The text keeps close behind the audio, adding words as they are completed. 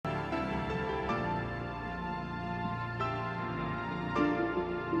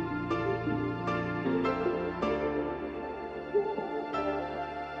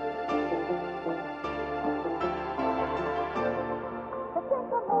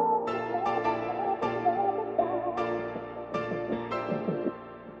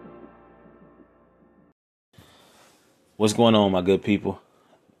What's going on, my good people?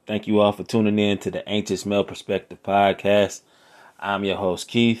 Thank you all for tuning in to the Anxious Male Perspective Podcast. I'm your host,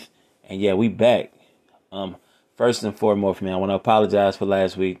 Keith, and yeah, we back. First and foremost, man, I want to apologize for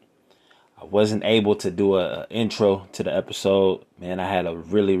last week. I wasn't able to do a intro to the episode. Man, I had a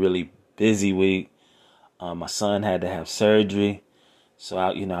really busy week. My son had to have surgery, so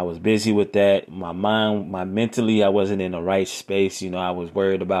I was busy with that. Mentally, I wasn't in the right space. I was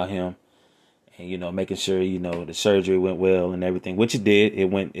worried about him. And, making sure, the surgery went well and everything, which it did. It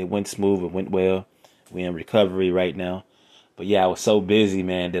went smooth. It went well. We're in recovery right now. But yeah, I was so busy,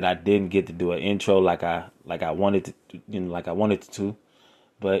 man, that I didn't get to do an intro like I wanted to.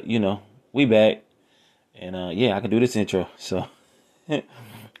 But, we back. And yeah, I can do this intro. So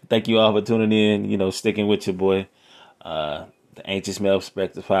thank you all for tuning in, sticking with your boy. The Anxious Male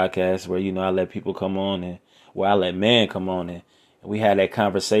Perspective Podcast, where, I let people come on and where I let men come on and we had that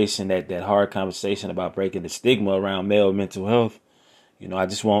conversation, that hard conversation about breaking the stigma around male mental health. I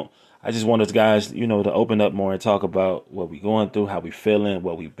just want us guys, to open up more and talk about what we going through, how we feeling,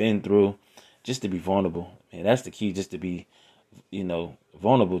 what we've been through, just to be vulnerable. And that's the key, just to be,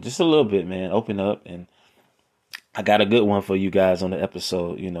 vulnerable, just a little bit, man. Open up. And I got a good one for you guys on the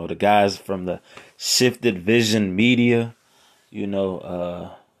episode. The guys from the Shifted Vision Media, they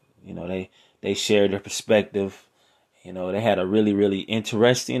shared their perspective. They had a really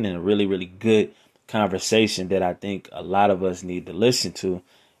interesting and a really good conversation that I think a lot of us need to listen to.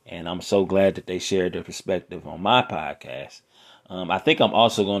 And I'm so glad that they shared their perspective on my podcast. I think I'm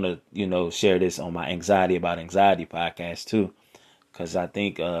also going to, share this on my Anxiety About Anxiety podcast too. Because I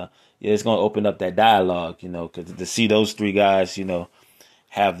think it's going to open up that dialogue, because to see those three guys,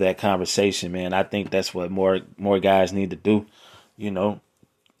 have that conversation, man, I think that's what more guys need to do,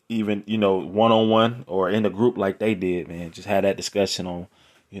 even, one-on-one or in a group like they did, man. Just have that discussion on,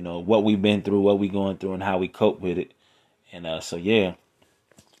 what we've been through, what we going through, and how we cope with it. And so, yeah.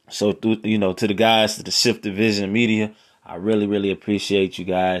 So, to the guys, to the Shifted Vision Media, I really appreciate you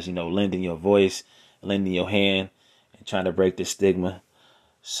guys, lending your voice, lending your hand, and trying to break the stigma.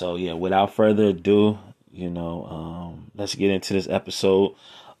 So, yeah, without further ado, let's get into this episode.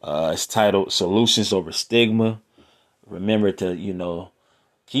 It's titled Solutions Over Stigma. Remember to,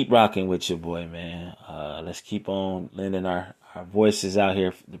 keep rocking with your boy, man. Let's keep on lending our voices out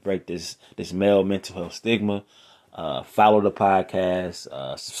here to break this male mental health stigma. Follow the podcast,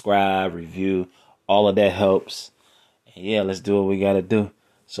 subscribe, review. All of that helps. And yeah, let's do what we got to do.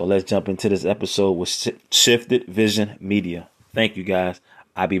 So let's jump into this episode with Shifted Vision Media. Thank you, guys.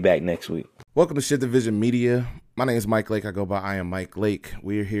 I'll be back next week. Welcome to Shifted Vision Media. My name is Mike Lake. I go by I am Mike Lake.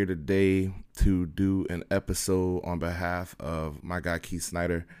 We're here today to do an episode on behalf of my guy Keith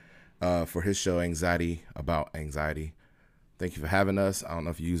Snyder for his show Anxiety About Anxiety. Thank you for having us. I don't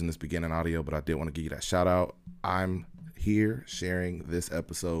know if you're using this beginning audio, but I did want to give you that shout out. I'm here sharing this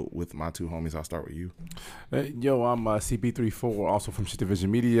episode with my two homies. I'll start with you. Yo, I'm CP34, also from Shifted Vision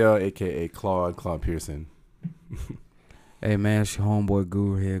Media, a.k.a. Claude Pearson. Hey, man, it's your homeboy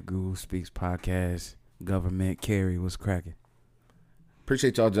Guru here, Guru Speaks Podcast. Government Carry, what's cracking?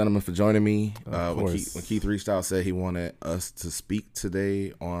 Appreciate y'all gentlemen for joining me. When Keith reached out, said he wanted us to speak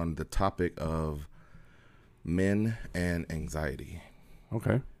today on the topic of men and anxiety.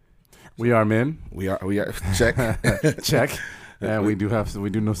 Okay. We are men. We are check. Check. And we do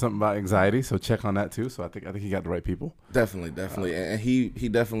know something about anxiety, so check on that too. So I think he got the right people. Definitely. And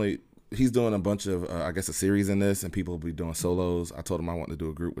he's doing a bunch of a series in this, and people will be doing solos. I told him I want to do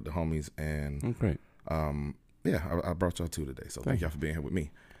a group with the homies, and great. I brought y'all two today. So thank y'all for being here with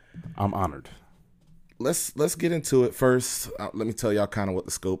me. I'm honored. Let's get into it first. Let me tell y'all kind of what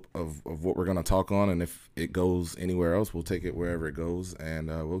the scope of what we're going to talk on, and if it goes anywhere else, we'll take it wherever it goes, and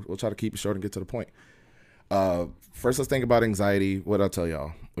we'll try to keep it short and get to the point. First, let's think about anxiety. What I'll tell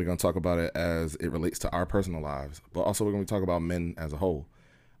y'all, we're going to talk about it as it relates to our personal lives, but also we're going to talk about men as a whole.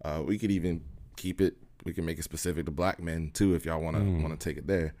 We could even we can make it specific to black men too, if y'all want to take it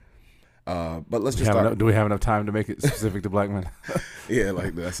there. But let's just start. Do we have enough time to make it specific to black men? Yeah,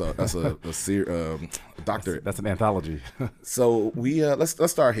 like that's a doctorate. That's an anthology. So we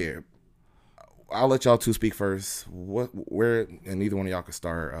let's start here. I'll let y'all two speak first. Where, and either one of y'all can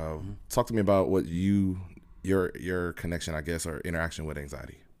start. Talk to me about what your connection, I guess, or interaction with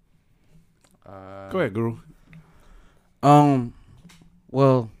anxiety. Go ahead, Guru.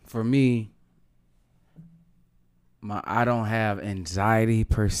 Well, for me, I don't have anxiety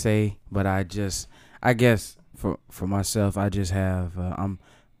per se, but I guess for myself, I just have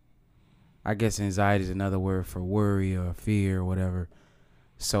I guess anxiety is another word for worry or fear or whatever.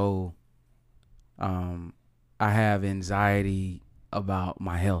 So I have anxiety about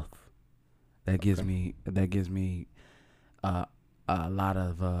my health. That gives me a lot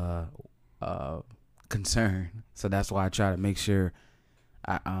of concern. So that's why I try to make sure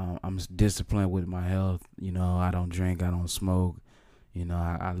I'm disciplined with my health. You know, I don't drink, I don't smoke. You know,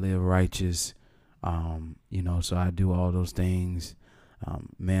 I live righteous. You know, so I do all those things.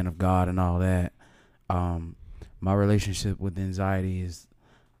 Man of God and all that. My relationship with anxiety is,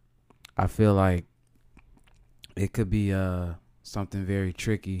 I feel like it could be something very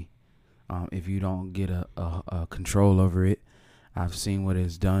tricky if you don't get a control over it. I've seen what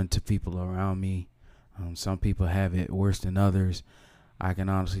it's done to people around me. Some people have it worse than others. I can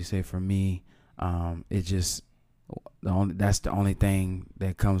honestly say for me, it just that's the only thing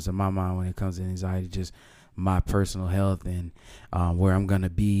that comes to my mind when it comes to anxiety, just my personal health and where I'm gonna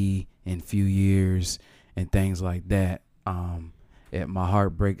be in a few years and things like that. My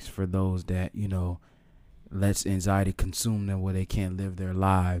heart breaks for those that, you know, lets anxiety consume them where they can't live their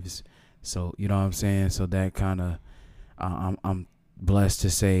lives. So, you know what I'm saying? So that kind of, I'm blessed to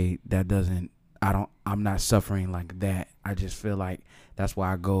say that I'm not suffering like that. I just feel like that's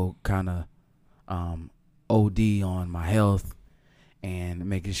why I go kind of OD on my health and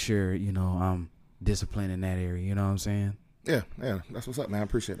making sure, you know, I'm disciplined in that area. You know what I'm saying? Yeah, that's what's up, man. I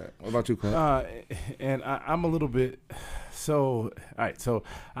appreciate that. What about you, Clint? And I'm a little bit all right. So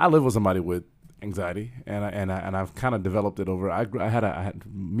I live with somebody with anxiety, and I've kind of developed it over. I had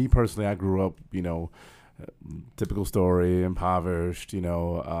me personally. I grew up, you know, typical story, impoverished, you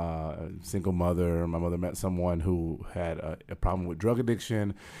know, single mother. My mother met someone who had a problem with drug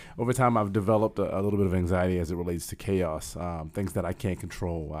addiction. Over time, I've developed a little bit of anxiety as it relates to chaos, things that I can't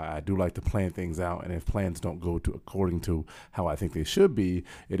control. I do like to plan things out, and if plans don't go according to how I think they should be,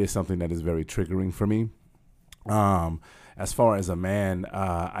 it is something that is very triggering for me. As far as a man,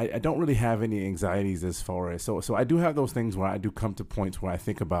 I don't really have any anxieties as far as, so I do have those things where I do come to points where I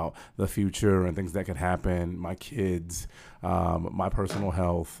think about the future and things that could happen, my kids, my personal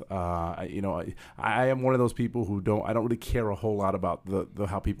health. You know, I am one of those people who I don't really care a whole lot about the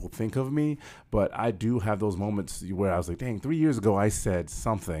how people think of me, but I do have those moments where I was like, dang, 3 years ago I said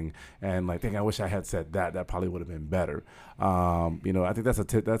something, and like, dang, I wish I had said that. That probably would have been better. You know, I think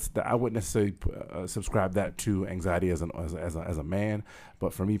I wouldn't necessarily subscribe that to anxiety as a man,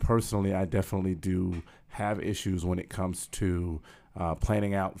 but for me personally, I definitely do have issues when it comes to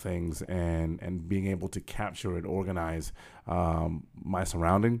planning out things and being able to capture and organize my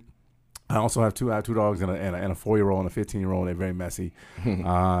surrounding. I also have two dogs and a 4-year-old and a 15-year-old. They're very messy.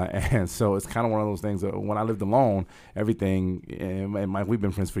 And so it's kind of one of those things that when I lived alone, everything, and we've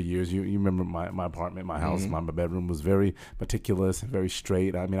been friends for years. You remember my apartment, my house, my bedroom was very meticulous and very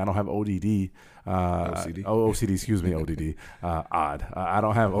straight. I mean, I don't have ODD. OCD, excuse me, ODD. Odd. I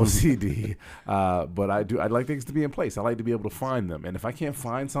don't have OCD, but I do. I'd like things to be in place. I like to be able to find them. And if I can't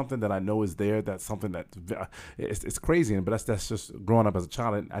find something that I know is there, that's something that it's crazy. But that's just growing up as a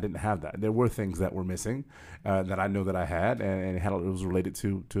child. I didn't have that. There were things that were missing that I know that I had, and it was related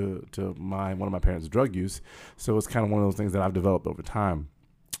to one of my parents' drug use. So it's kind of one of those things that I've developed over time.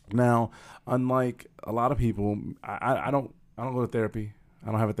 Now, unlike a lot of people, I don't go to therapy. I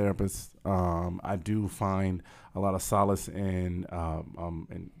don't have a therapist. I do find a lot of solace in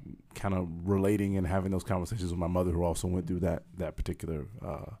kind of relating and having those conversations with my mother, who also went through that particular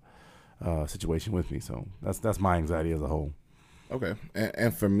situation with me. So that's my anxiety as a whole. Okay,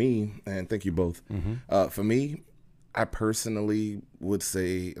 and for me, and thank you both. For me, I personally would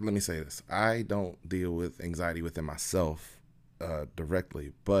say, let me say this: I don't deal with anxiety within myself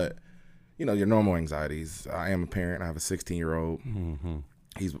directly, but you know, your normal anxieties. I am a parent. I have a 16-year-old. Mm-hmm.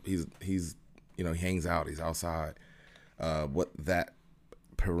 He's you know, he hangs out. He's outside. What that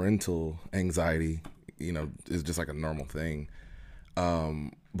parental anxiety, you know, is just like a normal thing.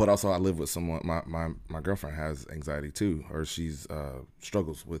 But also I live with someone, my girlfriend has anxiety too, or she's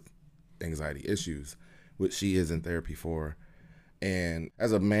struggles with anxiety issues, which she is in therapy for. And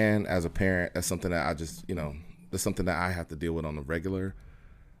as a man, as a parent, that's something that I just, you know, that's something that I have to deal with on the regular.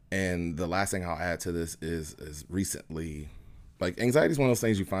 And the last thing I'll add to this is recently, like, anxiety is one of those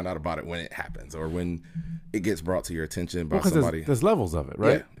things you find out about it when it happens or when it gets brought to your attention by somebody. There's levels of it,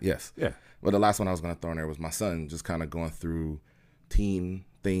 right? Yeah, yes. Yeah. Well, the last one I was going to throw in there was my son just kind of going through teen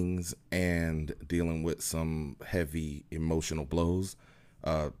things and dealing with some heavy emotional blows,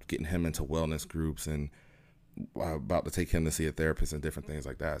 getting him into wellness groups and about to take him to see a therapist and different things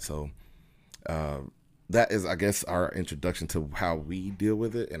like that. So that is, I guess, our introduction to how we deal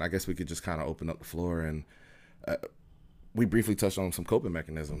with it. And I guess we could just kind of open up the floor. And we briefly touched on some coping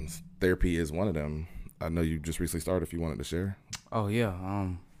mechanisms. Therapy is one of them. I know you just recently started, if you wanted to share. Oh, yeah.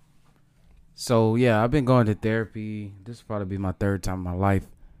 So, yeah, I've been going to therapy. This will probably be my third time in my life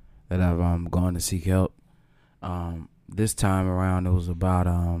that I've gone to seek help. this time around it was about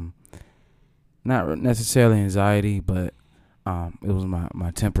not necessarily anxiety, but it was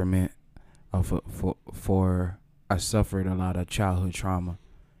my temperament. For I suffered a lot of childhood trauma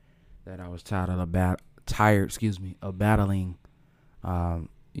that I was tired of battling.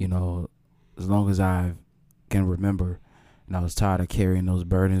 You know, as long as I can remember, and I was tired of carrying those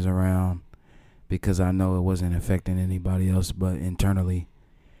burdens around because I know it wasn't affecting anybody else but internally.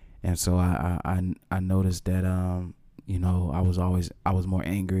 And so I noticed that you know, I was more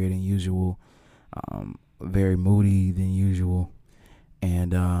angry than usual, very moody than usual,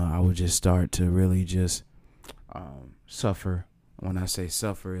 and I would just start to really just suffer. When I say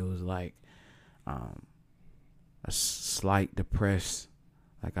suffer, it was like a slight depressed.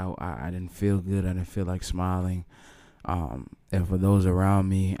 Like I didn't feel good. I didn't feel like smiling. And for those around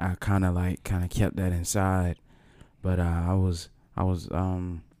me, I kind of kept that inside. But I was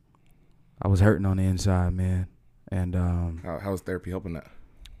hurting on the inside, man. And how's therapy helping that?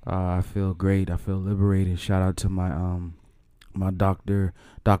 I feel great. I feel liberated. Shout out to my doctor,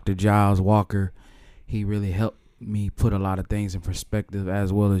 Dr. Giles Walker. He really helped me put a lot of things in perspective,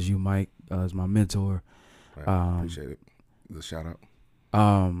 as well as you, Mike, as my mentor. Right, appreciate it. The shout out.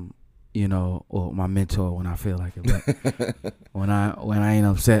 You know, or my mentor when I feel like it, but when I ain't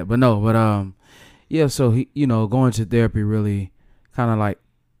upset. Yeah. So he, you know, going to therapy really kind of like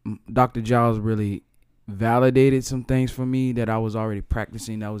Dr. Giles really validated some things for me that I was already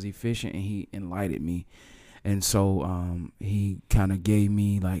practicing that was efficient, and he enlightened me. And so he kind of gave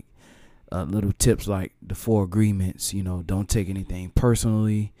me like little tips like the 4 agreements. You know, don't take anything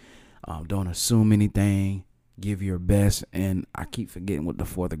personally, don't assume anything, give your best. And I keep forgetting what the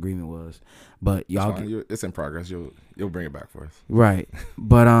 4th agreement was, but y'all it's in progress. You'll bring it back for us, right?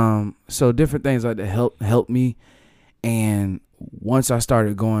 But so different things like that help me. And once I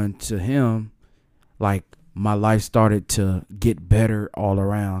started going to him, like my life started to get better all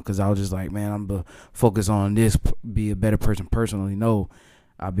around, because I was just like, man, I'm gonna focus on this, be a better person personally. No,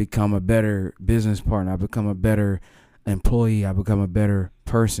 I become a better business partner. I become a better employee. I become a better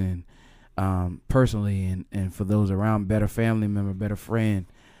person personally, and for those around, better family member, better friend.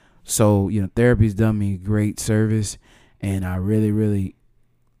 So, you know, therapy's done me great service, and I really, really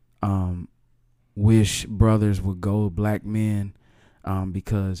wish brothers would go, black men,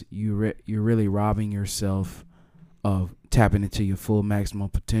 because you're really robbing yourself of tapping into your full maximum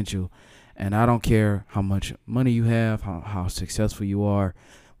potential. And I don't care how much money you have, how successful you are.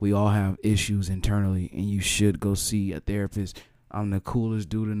 We all have issues internally, and you should go see a therapist. I'm the coolest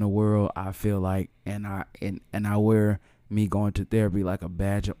dude in the world, I feel like, and I wear me going to therapy like a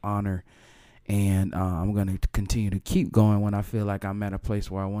badge of honor. And I'm going to continue to keep going when I feel like I'm at a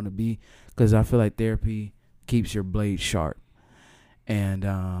place where I want to be, because I feel like therapy keeps your blade sharp. And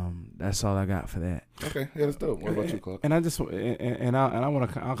that's all I got for that. Okay, yeah, that's dope. What about you, Clark? And I just I'll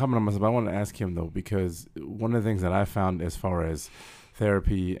comment on myself. I want to ask him though, because one of the things that I found as far as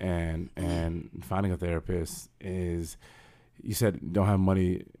therapy and finding a therapist is, you said you don't have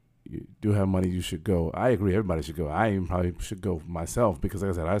money. You do have money, you should go. I agree, everybody should go. I even probably should go myself, because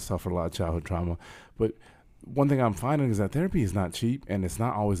like I said, I suffered a lot of childhood trauma. But one thing I'm finding is that therapy is not cheap, and it's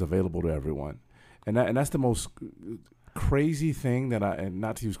not always available to everyone. And that's the most crazy thing that and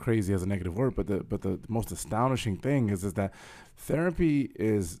not to use crazy as a negative word, but the most astonishing thing is that therapy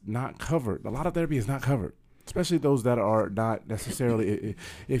is not covered. A lot of therapy is not covered, especially those that are not necessarily.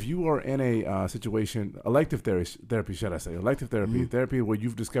 If you are in a situation, elective therapy, should I say, elective therapy, therapy where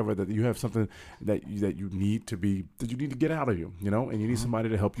you've discovered that you have something that you need to get out of you, you know, and you need somebody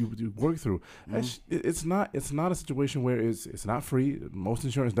to help you work through. It's not a situation where it's not free. Most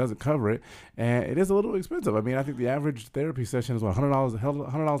insurance doesn't cover it, and it is a little expensive. I mean, I think the average therapy session is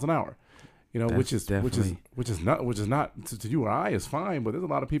 $100 an hour. You know, which is not to you or I is fine, but there's a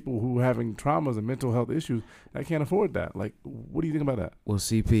lot of people who are having traumas and mental health issues that can't afford that. Like, what do you think about that? Well,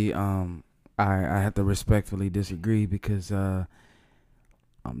 CP, I have to respectfully disagree, because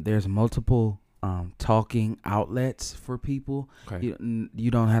there's multiple talking outlets for people. Okay.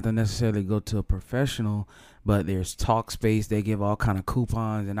 You don't have to necessarily go to a professional, but there's Talkspace. They give all kind of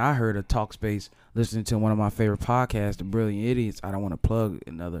coupons, and I heard of Talkspace listening to one of my favorite podcasts, The Brilliant Idiots. I don't want to plug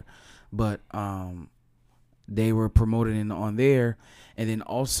another. But they were promoted on there. And then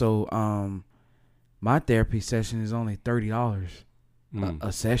also my therapy session is only $30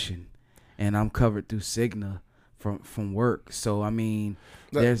 a session. And I'm covered through Stigma from work. So, I mean,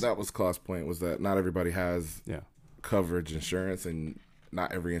 that was Claude's point, was that not everybody has coverage insurance, and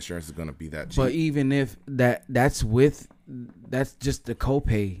not every insurance is going to be that cheap. But even if that's just the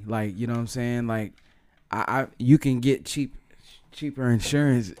copay. Like, you know what I'm saying? Like, you can get cheaper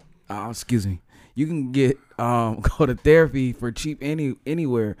insurance. Excuse me. You can get go to therapy for cheap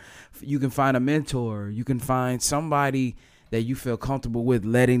anywhere. You can find a mentor. You can find somebody that you feel comfortable with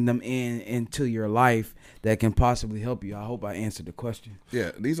letting them into your life that can possibly help you. I hope I answered the question.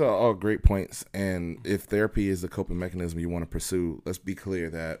 Yeah, these are all great points. And if therapy is the coping mechanism you want to pursue, let's be clear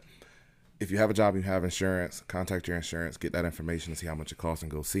that if you have a job, you have insurance, contact your insurance, get that information, see how much it costs,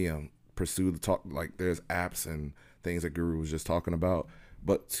 and go see them. Pursue the talk. Like, there's apps and things that Guru was just talking about.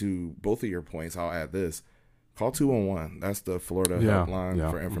 But to both of your points, I'll add this. Call 211. That's the Florida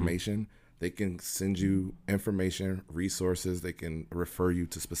helpline for information. Mm-hmm. They can send you information, resources. They can refer you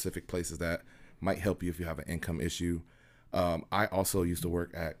to specific places that might help you if you have an income issue. I also used to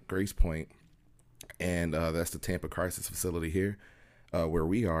work at Grace Point, and that's the Tampa crisis facility here where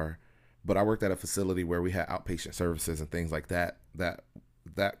we are. But I worked at a facility where we had outpatient services and things like that.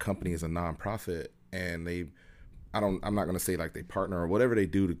 That company is a nonprofit, and I'm not going to say like they partner or whatever they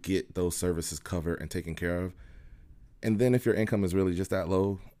do to get those services covered and taken care of. And then if your income is really just that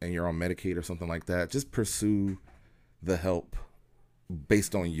low and you're on Medicaid or something like that, just pursue the help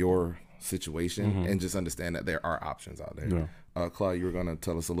based on your situation and just understand that there are options out there. Yeah. Claude, you were going to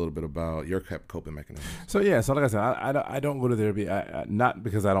tell us a little bit about your coping mechanism. So like I said, I don't go to therapy. Not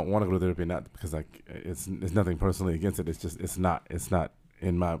because I don't want to go to therapy, not because it's nothing personally against it. It's just it's not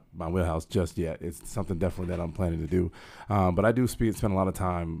in my wheelhouse just yet. It's something definitely that I'm planning to do. But I do spend a lot of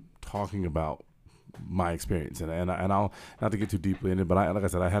time talking about my experience, and I'll not to get too deeply in it, but like I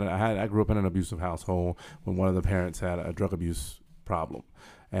said, I grew up in an abusive household when one of the parents had a drug abuse problem,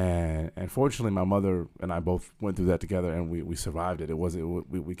 and fortunately my mother and I both went through that together, and we survived it.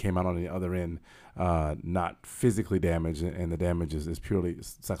 We came out on the other end not physically damaged, and the damage is purely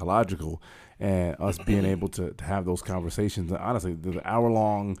psychological, and us being able to have those conversations, honestly the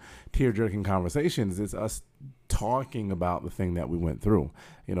hour-long tear-jerking conversations, is us talking about the thing that we went through.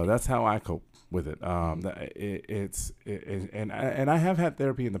 That's how I cope with it. And I have had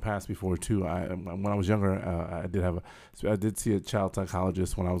therapy in the past before too. When I was younger, I did see a child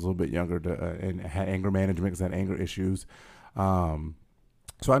psychologist when I was a little bit younger, and had anger management because I had anger issues.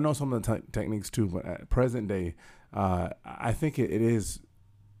 So I know some of the techniques too. But at present day, I think it is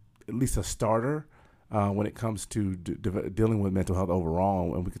at least a starter when it comes to dealing with mental health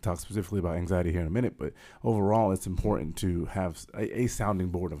overall, and we could talk specifically about anxiety here in a minute, but overall it's important to have a sounding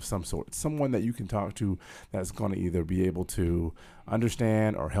board of some sort, someone that you can talk to that's going to either be able to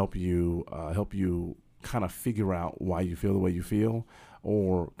understand or help you kind of figure out why you feel the way you feel,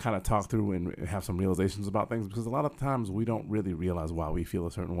 or kind of talk through and have some realizations about things, because a lot of times we don't really realize why we feel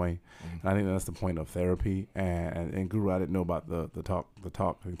a certain way. And I think that's the point of therapy. And Guru, I didn't know about the talk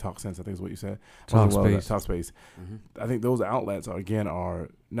sense, I think is what you said. Talk space. Talk space. I think those outlets are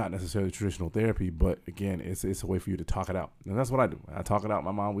not necessarily traditional therapy, but again, it's a way for you to talk it out. And that's what I do. I talk it out.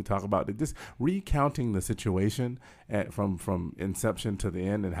 My mom, we talk about it. Just recounting the situation from inception to the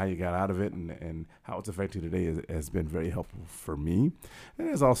end, and how you got out of it, and how it's affected you today has been very helpful for me. And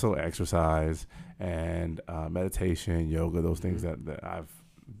there's also exercise and meditation, yoga, those things that I'm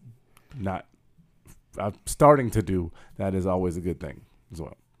starting to do. That is always a good thing as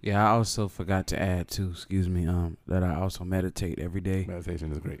well. Yeah, I also forgot to add too, that I also meditate every day. Meditation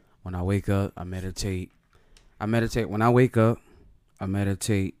is great. When I wake up, I meditate. When I wake up, I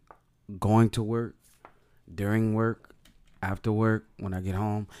meditate going to work, during work, after work, when I get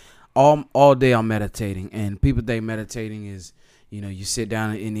home. All day I'm meditating. And people think meditating is, you sit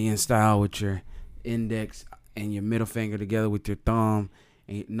down in Indian style with your index and your middle finger together with your thumb.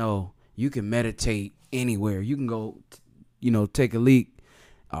 And no, you can meditate anywhere. You can go, take a leak,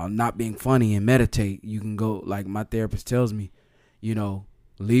 not being funny, and meditate. You can go, like my therapist tells me,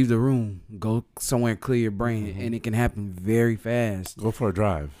 leave the room, go somewhere and clear your brain, and it can happen very fast. Go for a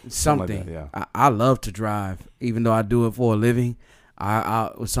drive. Something. Like that, yeah. I love to drive, even though I do it for a living.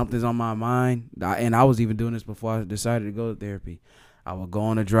 Something's on my mind, and I was even doing this before I decided to go to therapy. I would go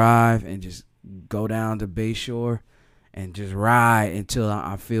on a drive and just go down to Bayshore and just ride until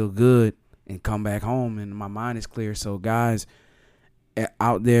I feel good and come back home and my mind is clear. So guys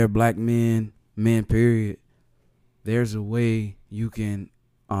out there, black men, period, there's a way you can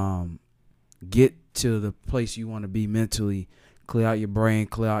get to the place you want to be mentally, clear out your brain,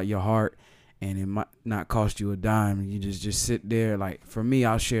 clear out your heart, and it might not cost you a dime. You just sit there. Like for me,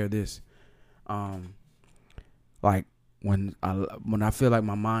 I'll share this. Like when I feel like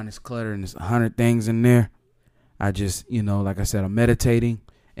my mind is cluttered and there's 100 things in there, I just, like I said, I'm meditating,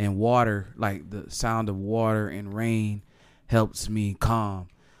 and water, like the sound of water and rain helps me calm.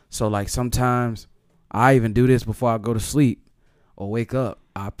 So like sometimes I even do this before I go to sleep or wake up.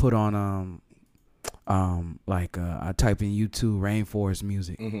 I put on I type in YouTube rainforest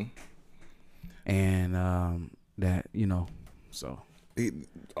music. and that so.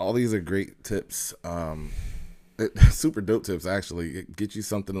 All these are great tips. Super dope tips, actually. It get you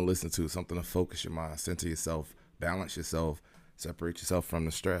something to listen to, something to focus your mind, center yourself, balance yourself, separate yourself from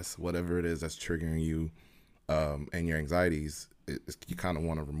the stress, whatever it is that's triggering you and your anxieties. You kind of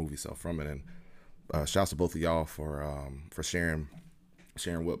want to remove yourself from it. And shouts to both of y'all for sharing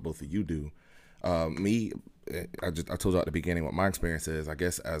what both of you do. I told you at the beginning what my experience is. I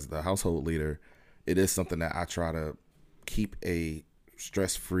guess as the household leader, it is something that I try to keep a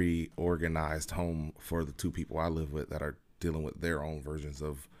stress-free, organized home for the two people I live with that are dealing with their own versions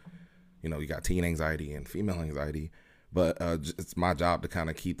of, you got teen anxiety and female anxiety. But it's my job to kind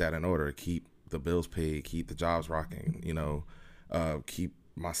of keep that in order, keep the bills paid, keep the jobs rocking, keep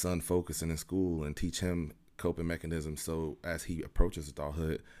my son focusing in school and teach him coping mechanisms so as he approaches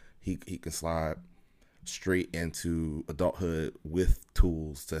adulthood, he can slide straight into adulthood with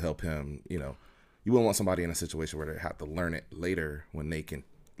tools to help him. You wouldn't want somebody in a situation where they have to learn it later when they can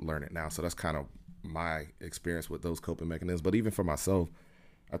learn it now. So that's kind of my experience with those coping mechanisms. But even for myself,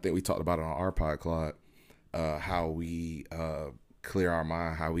 I think we talked about it on our pod, Claude, how we clear our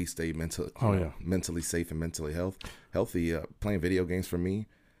mind, how we stay mentally safe and mentally healthy. Playing video games for me,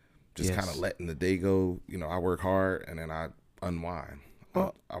 just kind of letting the day go. I work hard and then I unwind.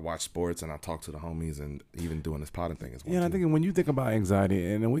 I watch sports and I talk to the homies and even doing this potting thing as well. Yeah, and I think when you think about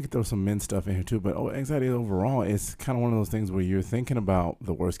anxiety, and then we could throw some men stuff in here too, but anxiety overall is kind of one of those things where you're thinking about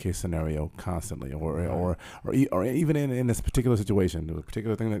the worst case scenario constantly, or even in this particular situation, the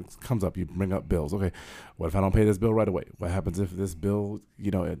particular thing that comes up, you bring up bills. Okay, what if I don't pay this bill right away? What happens if this bill,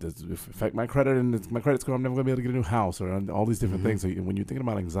 it does affect my credit and my credit score? I'm never going to be able to get a new house, or all these different things. So when you're thinking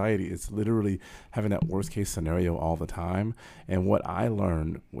about anxiety, it's literally having that worst case scenario all the time. And what I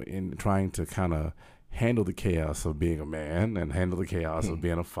learned in trying to kind of handle the chaos of being a man and handle the chaos of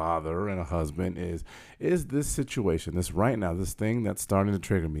being a father and a husband is this situation, this right now, this thing that's starting to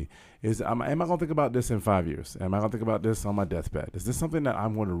trigger me. Am I going to think about this in 5 years? Am I going to think about this on my deathbed? Is this something that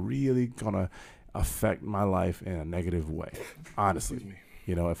I'm really going to affect my life in a negative way? Honestly,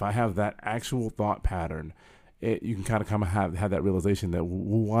 if I have that actual thought pattern, you can kind of have that realization that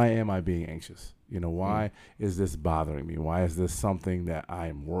why am I being anxious? Why is this bothering me? Why is this something that I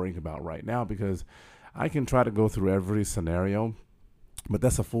am worrying about right now? Because I can try to go through every scenario, but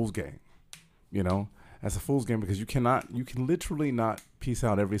that's a fool's game. That's a fool's game because you can literally not piece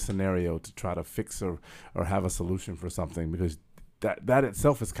out every scenario to try to fix or have a solution for something, because that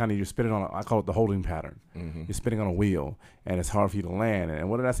itself is kind of, you're spinning on I call it the holding pattern. You're spinning on a wheel and it's hard for you to land. And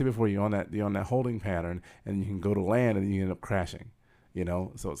what did I say before? You're on that holding pattern and you can go to land and you end up crashing.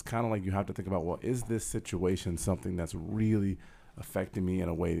 So it's kind of like you have to think about, well, is this situation something that's really affecting me in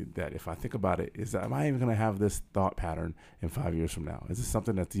a way that if I think about it, am I even going to have this thought pattern in 5 years from now? Is this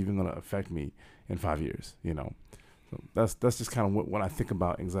something that's even going to affect me in 5 years? So that's just kind of what I think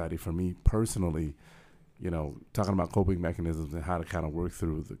about anxiety for me personally. Talking about coping mechanisms and how to kind of work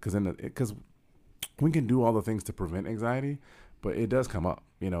through, because we can do all the things to prevent anxiety, but it does come up.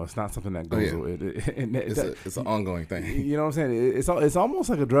 It's not something that goes. It's an ongoing thing. You know what I'm saying? It's almost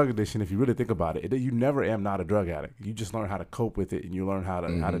like a drug addiction if you really think about it. You never am not a drug addict. You just learn how to cope with it, and you learn how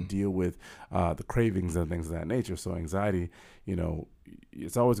to deal with the cravings and things of that nature. So anxiety,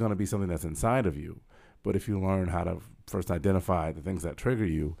 it's always going to be something that's inside of you. But if you learn how to first identify the things that trigger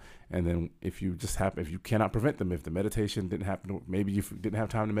you, and then if you cannot prevent them, if the meditation didn't happen, maybe you didn't have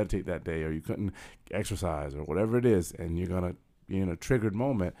time to meditate that day, or you couldn't exercise, or whatever it is, and you're going to be in a triggered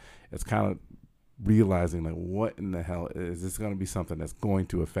moment, it's kind of realizing, like, what in the hell is this going to be something that's going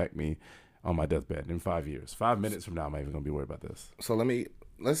to affect me on my deathbed in 5 years? 5 minutes from now, I'm not even going to be worried about this. So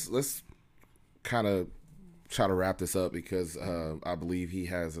let's kind of try to wrap this up, because I believe he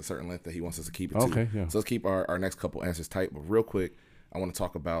has a certain length that he wants us to keep it to. Okay, yeah. So let's keep our next couple answers tight. But real quick, I want to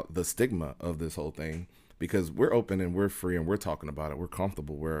talk about the stigma of this whole thing, because we're open and we're free and we're talking about it. We're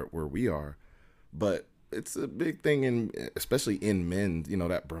comfortable where we are. But it's a big thing, especially in men,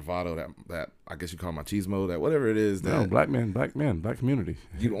 that bravado, that I guess you call machismo, that whatever it is. That black men, black community.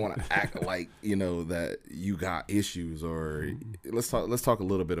 You don't want to act like, that you got issues. Or let's talk a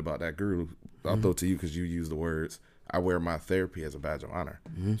little bit about that. Guru, I'll throw it to you because you use the words, I wear my therapy as a badge of honor.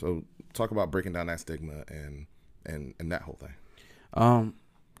 So talk about breaking down that stigma and that whole thing.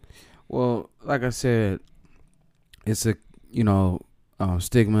 Well, like I said, it's a,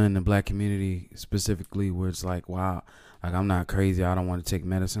 stigma in the black community specifically, where it's like, wow, like, I'm not crazy, I don't want to take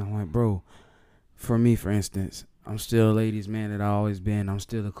medicine. I'm like, bro, for me, for instance, I'm still a ladies' man that I've always been. I'm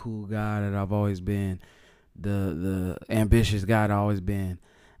still the cool guy that I've always been, the ambitious guy that I've always been.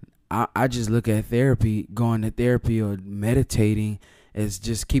 I just look at therapy, going to therapy or meditating It's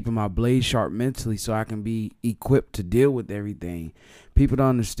just keeping my blade sharp mentally so I can be equipped to deal with everything. People don't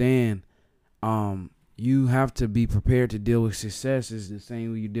understand. You have to be prepared to deal with success. It's the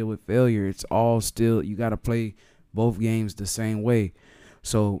same way you deal with failure. It's all still, you got to play both games the same way.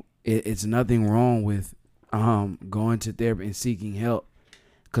 So it's nothing wrong with going to therapy and seeking help,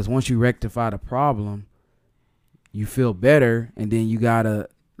 because once you rectify the problem, you feel better, and then you gotta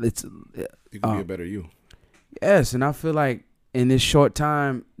You can be a better you. Yes, and I feel like in this short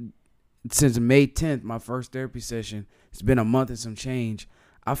time, since May 10th, my first therapy session, it's been a month and some change.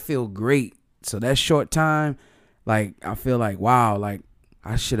 I feel great. So that short time, like, I feel like, wow, like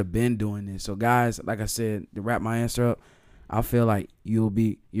I should have been doing this. So guys, like I said, to wrap my answer up, I feel like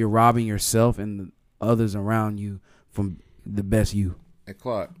you're robbing yourself and the others around you from the best you. And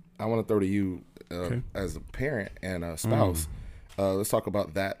Claude, I want to throw to you as a parent and a spouse. Let's talk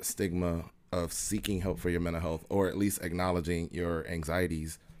about that stigma of seeking help for your mental health, or at least acknowledging your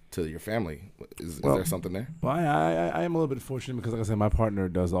anxieties to your family. Is there something there? Well, I am a little bit fortunate because, like I said, my partner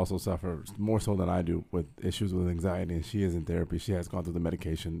does also suffer more so than I do with issues with anxiety, and she is in therapy. She has gone through the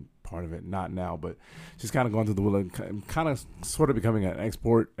medication part of it, not now, but she's kind of gone through the wheel, kind of sort of becoming an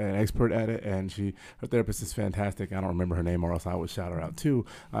expert at it, and her therapist is fantastic. I don't remember her name, or else I would shout her out too.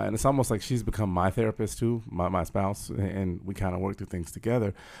 And it's almost like she's become my therapist too, my spouse, and we kind of work through things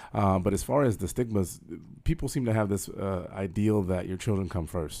together. But as far as the stigmas, people seem to have this ideal that your children come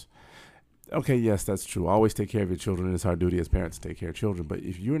first. Okay, yes, that's true. Always take care of your children. It's our duty as parents to take care of children. But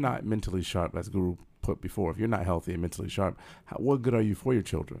if you're not mentally sharp, as Guru put before, if you're not healthy and mentally sharp, what good are you for your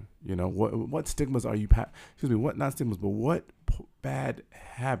children? You know, what stigmas are you? Not stigmas, but what bad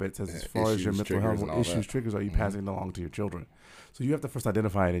habits, as far as your mental health issues, triggers, are you passing along to your children? So you have to first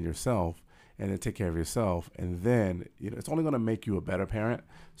identify it in yourself, and then take care of yourself, and then it's only going to make you a better parent.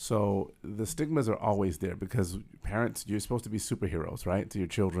 So the stigmas are always there, because parents, you're supposed to be superheroes, right? To your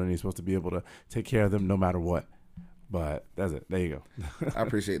children, you're supposed to be able to take care of them no matter what. But that's it. There you go. I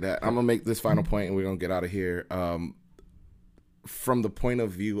appreciate that. I'm gonna make this final point, and we're gonna get out of here. From the point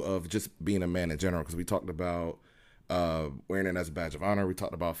of view of just being a man in general, because we talked about wearing it as a badge of honor. We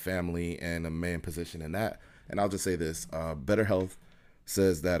talked about family and a man position in that. And I'll just say this: Better Health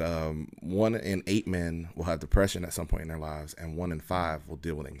says that 1 in 8 men will have depression at some point in their lives, and 1 in 5 will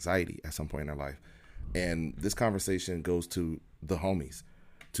deal with anxiety at some point in their life. And this conversation goes to the homies,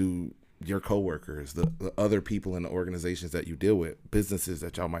 to your coworkers, the other people in the organizations that you deal with, businesses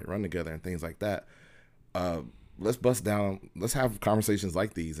that y'all might run together, and things like that. Let's bust down. Let's have conversations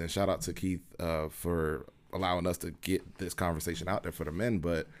like these. And shout out to Keith for allowing us to get this conversation out there for the men.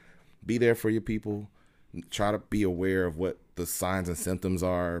 But be there for your people. Try to be aware of what the signs and symptoms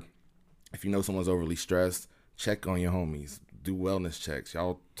are. If you know someone's overly stressed, check on your homies. Do wellness checks.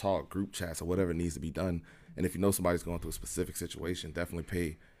 Y'all talk, group chats, or whatever needs to be done. And if you know somebody's going through a specific situation,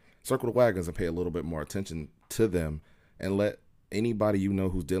 definitely circle the wagons and pay a little bit more attention to them, and let anybody you know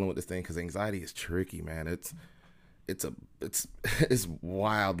who's dealing with this thing, because anxiety is tricky, man. It's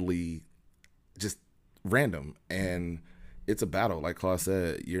wildly just random, and it's a battle. Like Claude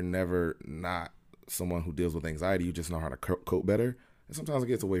said, you're never not someone who deals with anxiety. You just know how to cope better, and sometimes it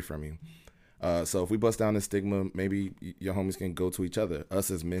gets away from you. So if we bust down this stigma, maybe your homies can go to each other. Us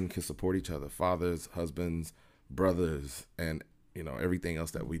as men can support each other, fathers, husbands, brothers, and everything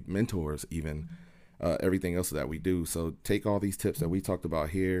else that we mentors, even everything else that we do. So take all these tips that we talked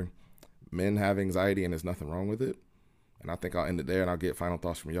about here. Men have anxiety, and there's nothing wrong with it. And I think I'll end it there, and I'll get final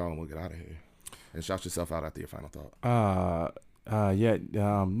thoughts from y'all, and we'll get out of here. And shout yourself out after your final thought.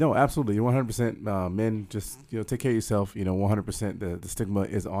 No, absolutely. 100%. Men, just take care of yourself. 100%. The stigma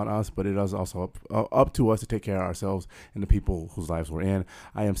is on us, but it is also up to us to take care of ourselves and the people whose lives we're in.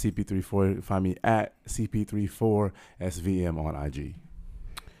 I am CP34. Find me at CP34SVM on IG.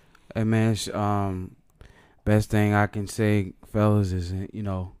 Hey man, best thing I can say, fellas, is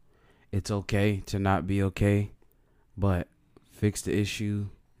it's okay to not be okay, but fix the issue.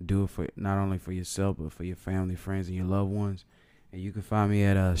 Do it for not only for yourself, but for your family, friends, and your loved ones. And you can find me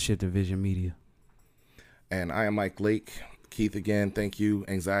at Shift Vision Media. And I am Mike Lake. Keith, again, thank you.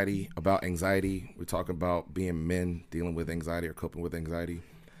 About anxiety. We're talking about being men dealing with anxiety or coping with anxiety.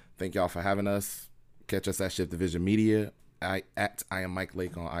 Thank y'all for having us. Catch us at Shift Vision Media. I am Mike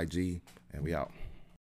Lake on IG, and we out.